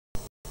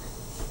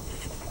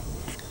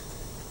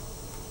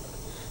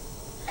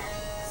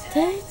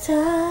Take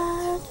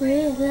time to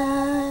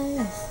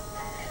realize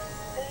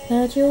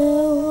that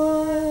your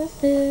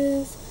worth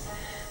is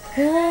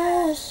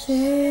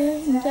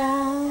crashing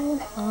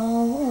down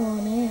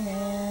on it.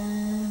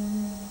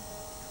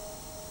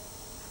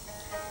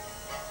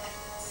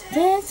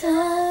 Take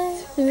time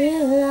to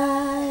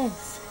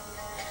realize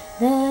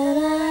that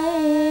I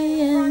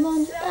am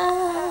on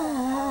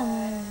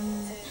time,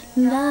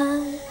 and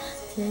I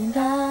think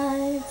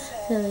I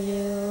tell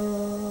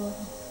you,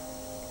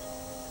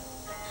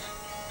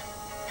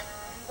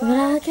 but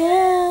I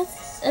can't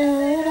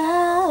set it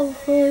out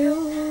for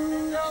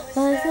you.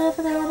 Life's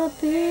never gonna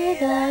be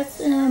that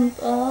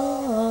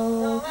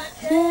simple.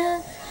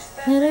 Can't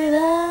set it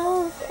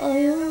out for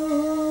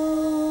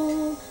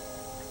you.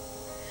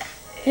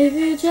 If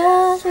you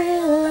just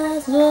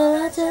realize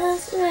what I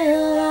just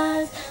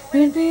realized,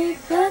 we'd be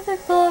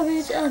perfect for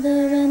each other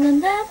and I'll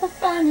never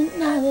find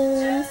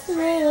another. Just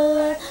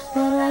realize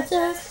what I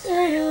just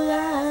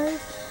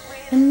realized.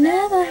 I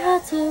never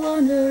had to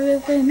wonder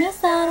if we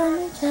missed out on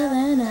each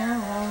other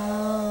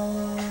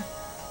now.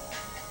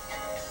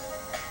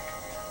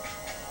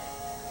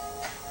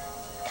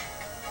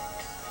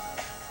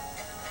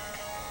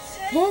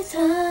 Take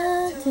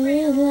time to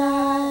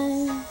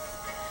realize,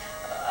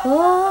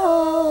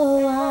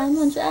 oh, I'm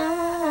on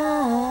track.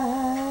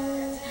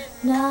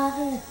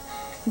 I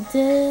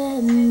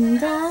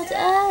didn't I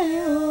tell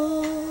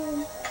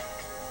you?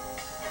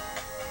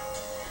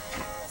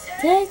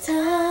 Take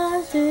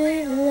time to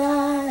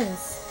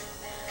realize,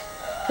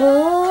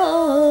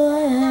 oh, I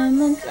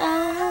am on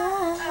track.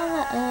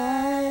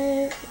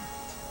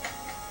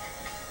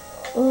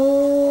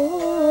 Oh,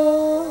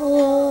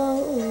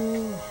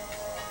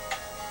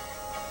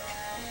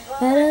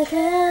 but I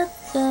can't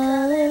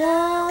spell it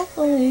out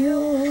for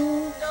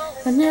you.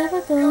 I'm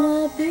never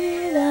gonna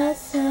be that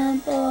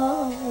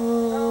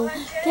simple.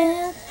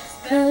 Can't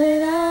spell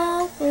it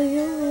out for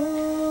you.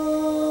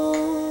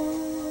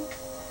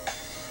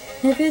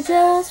 If you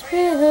just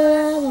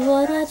realize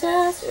what I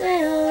just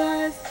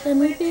realized, then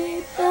we'd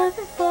be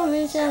perfect for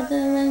each other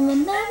and we'll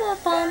never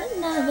find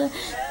another.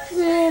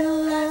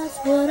 Realize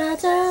what I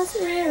just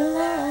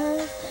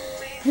realized.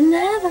 I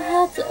never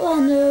had to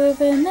wonder if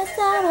we missed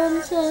out on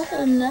each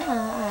other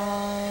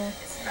now.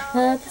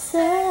 Not the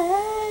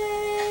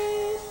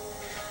same.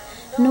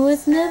 No,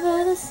 it's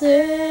never the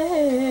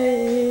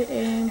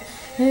same.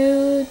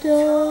 You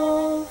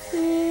don't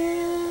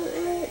feel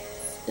it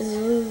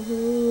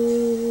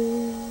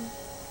too.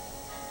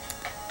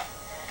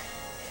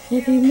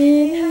 If you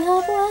meet me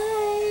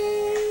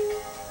halfway,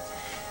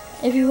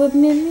 if you would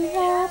meet me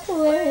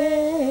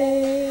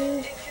halfway,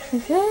 if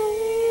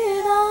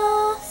it's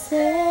all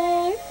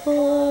safe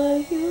for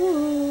you.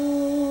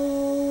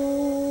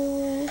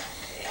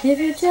 If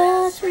you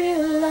just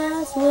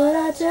realize what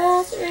I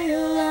just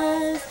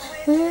realized,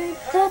 we're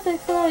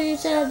perfect for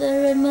each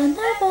other and we'll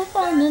never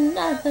find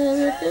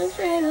another. If you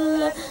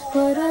realize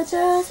what I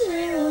just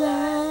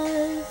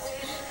realized,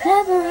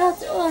 never have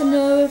to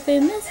wonder if we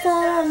missed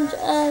out on each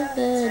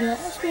other.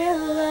 Just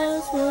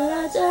realize what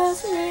I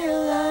just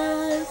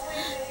realized.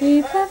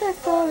 We're perfect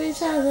for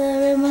each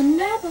other and we'll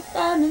never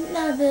find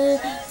another.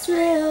 Just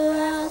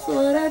realize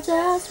what I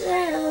just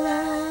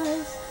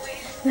realized.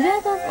 We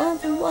never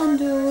want to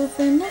wonder if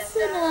we're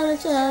missing out on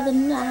each other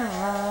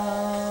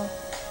now.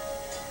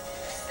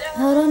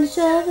 Out on each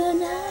other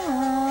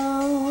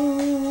now.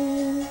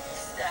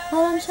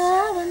 Out on each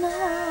other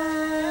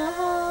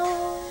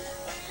now.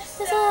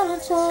 It's out on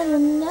each other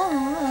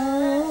now.